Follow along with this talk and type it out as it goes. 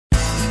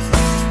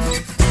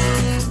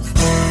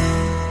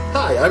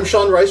I'm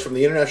Shaun from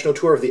the International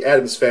Tour of the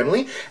Addams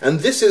Family, and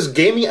this is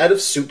Gaming Out of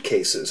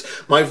Suitcases,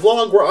 my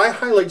vlog where I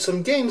highlight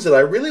some games that I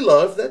really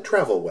love that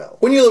travel well.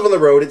 When you live on the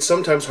road, it's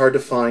sometimes hard to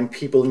find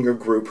people in your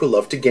group who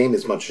love to game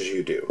as much as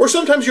you do. Or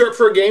sometimes you're up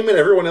for a game and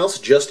everyone else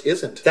just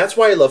isn't. That's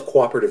why I love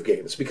cooperative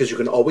games, because you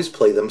can always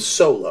play them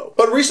solo.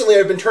 But recently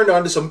I've been turned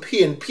on to some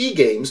P&P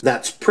games,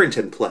 that's print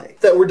and play,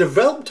 that were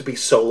developed to be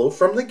solo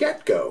from the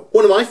get-go.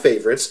 One of my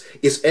favorites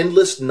is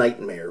Endless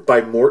Nightmare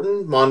by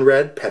Morten,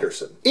 Monrad,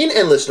 Pederson. In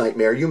Endless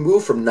Nightmare, you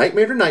move from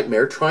nightmare to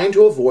nightmare trying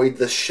to avoid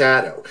the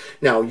shadow.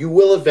 Now, you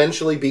will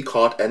eventually be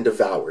caught and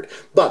devoured,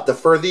 but the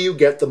further you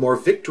get, the more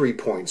victory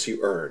points you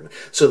earn.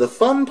 So the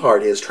fun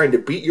part is trying to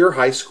beat your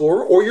high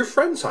score or your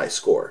friend's high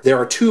score. There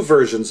are two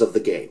versions of the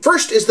game.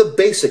 First is the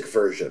basic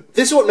version.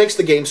 This is what makes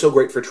the game so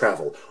great for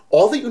travel.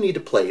 All that you need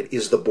to play it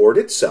is the board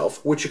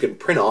itself, which you can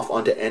print off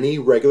onto any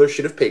regular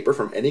sheet of paper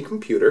from any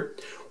computer,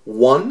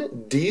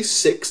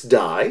 1d6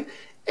 die,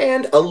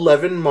 and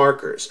 11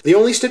 markers. The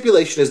only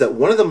stipulation is that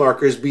one of the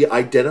markers be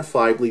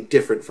identifiably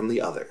different from the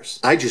others.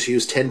 I just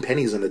used 10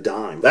 pennies and a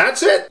dime.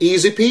 That's it!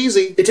 Easy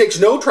peasy. It takes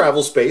no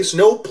travel space,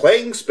 no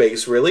playing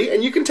space really,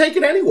 and you can take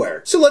it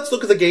anywhere. So let's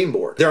look at the game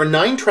board. There are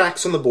 9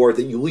 tracks on the board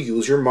that you will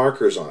use your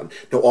markers on.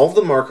 Now all of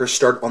the markers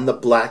start on the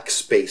black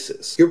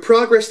spaces. Your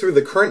progress through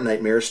the current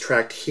nightmare is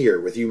tracked here,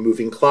 with you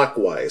moving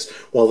clockwise,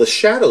 while the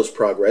shadow's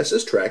progress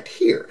is tracked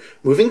here,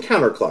 moving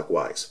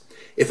counterclockwise.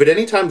 If at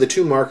any time the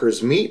two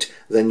markers meet,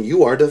 then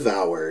you are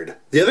devoured.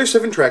 The other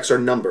 7 tracks are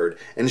numbered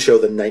and show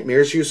the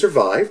nightmares you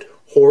survived,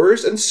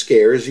 horrors and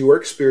scares you are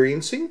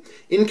experiencing,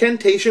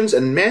 incantations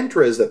and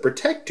mantras that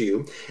protect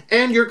you,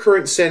 and your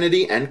current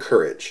sanity and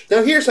courage.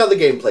 Now here's how the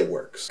gameplay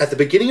works. At the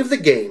beginning of the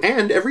game,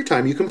 and every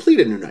time you complete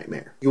a new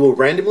nightmare, you will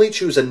randomly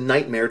choose a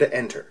nightmare to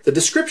enter. The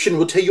description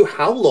will tell you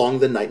how long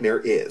the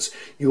nightmare is.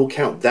 You will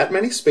count that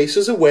many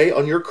spaces away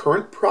on your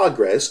current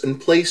progress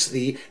and place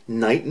the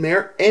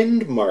nightmare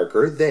end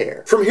marker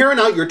there. From here on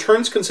out, your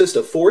turns consist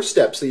of 4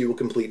 steps that you will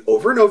complete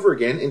over and over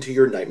again until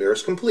your nightmare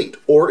is complete,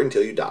 or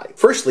until you die.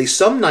 Firstly,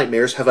 some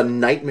nightmares have a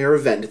nightmare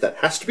event that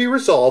has to be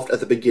resolved at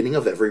the beginning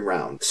of every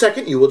round.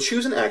 Second, you will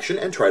choose an action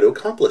and try to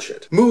accomplish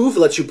it. Move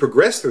lets you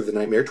progress through the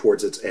nightmare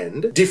towards its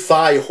end.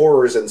 Defy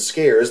horrors and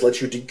scares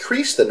lets you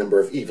decrease the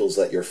number of evils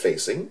that you're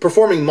facing.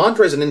 Performing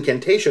mantras and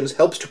incantations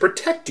helps to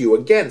protect you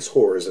against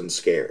horrors and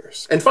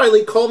scares. And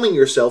finally, calming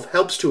yourself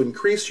helps to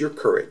increase your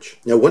courage.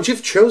 Now, once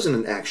you've chosen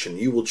an action,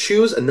 you will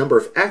choose a number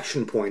of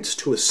action points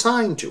to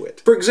assign to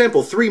it. For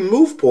example, 3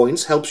 move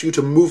points helps you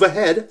to move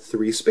ahead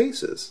 3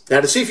 spaces. Now,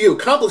 to see if you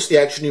accomplish the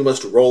action, you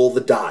must roll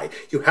the die.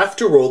 You have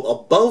to roll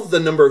above the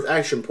number of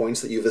action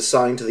points that you've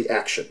assigned to the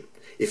action.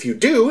 If you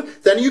do,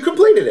 then you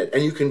completed it,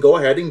 and you can go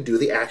ahead and do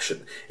the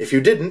action. If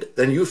you didn't,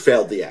 then you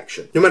failed the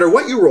action. No matter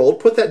what you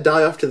rolled, put that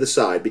die off to the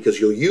side, because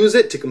you'll use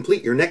it to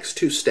complete your next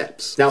 2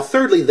 steps. Now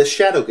thirdly, the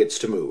shadow gets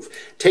to move.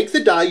 Take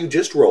the die you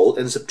just rolled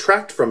and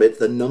subtract from it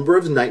the number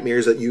of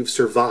nightmares that you've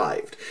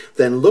survived.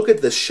 Then look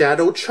at the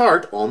shadow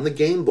chart on the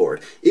game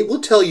board. It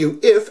will tell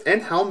you if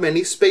and how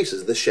many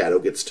spaces the shadow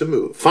gets to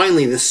move.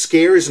 Finally, the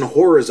scares and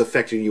horrors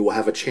affecting you will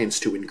have a chance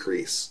to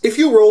increase. If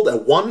you rolled a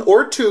 1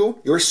 or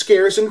 2, your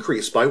scares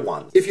increase by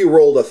 1. If you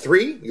rolled a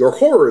 3, your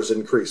horrors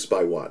increase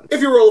by 1. If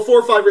you roll a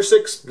 4, 5, or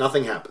 6,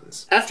 nothing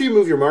happens. After you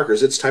move your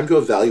markers, it's time to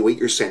evaluate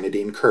your sanity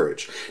and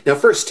courage. Now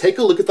first, take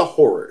a look at the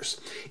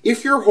horrors.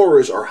 If your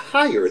horrors are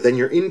higher than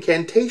your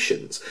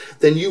incantations,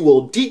 then you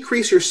will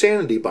decrease your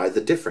sanity by the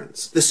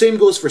difference. The same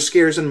goes for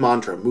scares and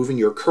mantra, moving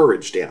your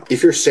courage down.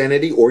 If your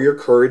sanity or your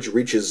courage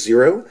reaches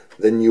 0,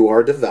 then you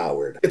are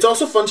devoured. It's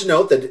also fun to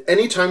note that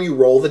anytime you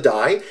roll the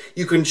die,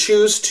 you can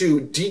choose to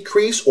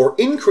decrease or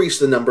increase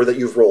the number that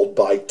you've rolled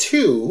by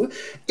 2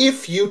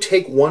 if you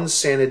take 1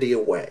 sanity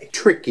away.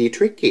 Tricky,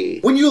 tricky.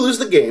 When you lose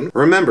the game,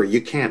 remember,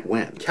 you can't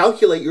win.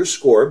 Calculate your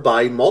score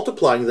by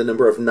multiplying the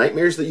number of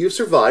nightmares that you've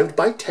survived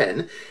by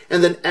 10,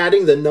 and then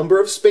adding the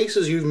number of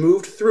spaces you've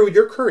moved through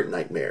your current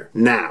nightmare.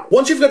 Now,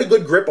 once you've got a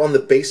good grip on the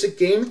basic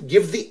game,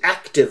 give the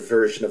active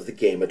version of the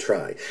game a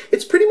try.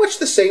 It's pretty much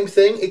the same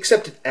thing,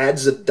 except it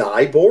adds a die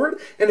board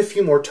and a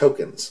few more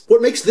tokens.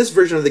 What makes this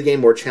version of the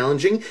game more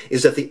challenging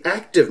is that the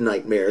active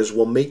nightmares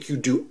will make you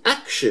do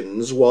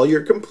actions while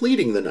you're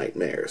completing the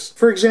nightmares.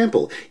 For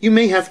example, you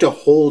may have to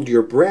hold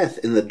your breath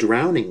in the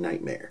drowning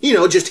nightmare. You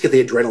know, just to get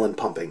the adrenaline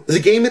pumping. The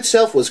game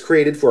itself was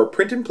created for a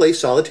print-and-play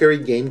solitary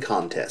game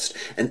contest,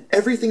 and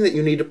everything that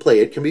you need to play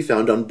it can be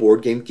found on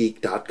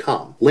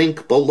BoardGameGeek.com.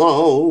 Link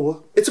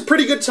below. It's a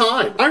pretty good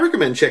time. I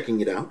recommend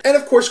checking it out. And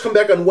of course, come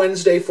back on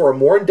Wednesday for a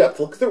more in-depth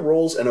look at the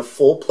rules and a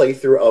full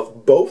playthrough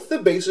of both the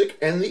basic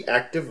and the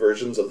active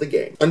versions of the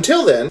game.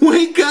 Until then,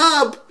 wake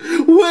up!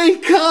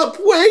 Wake up!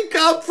 Wake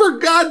up! For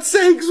God's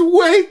sakes,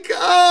 wake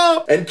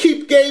up! And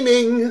keep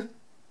gaming!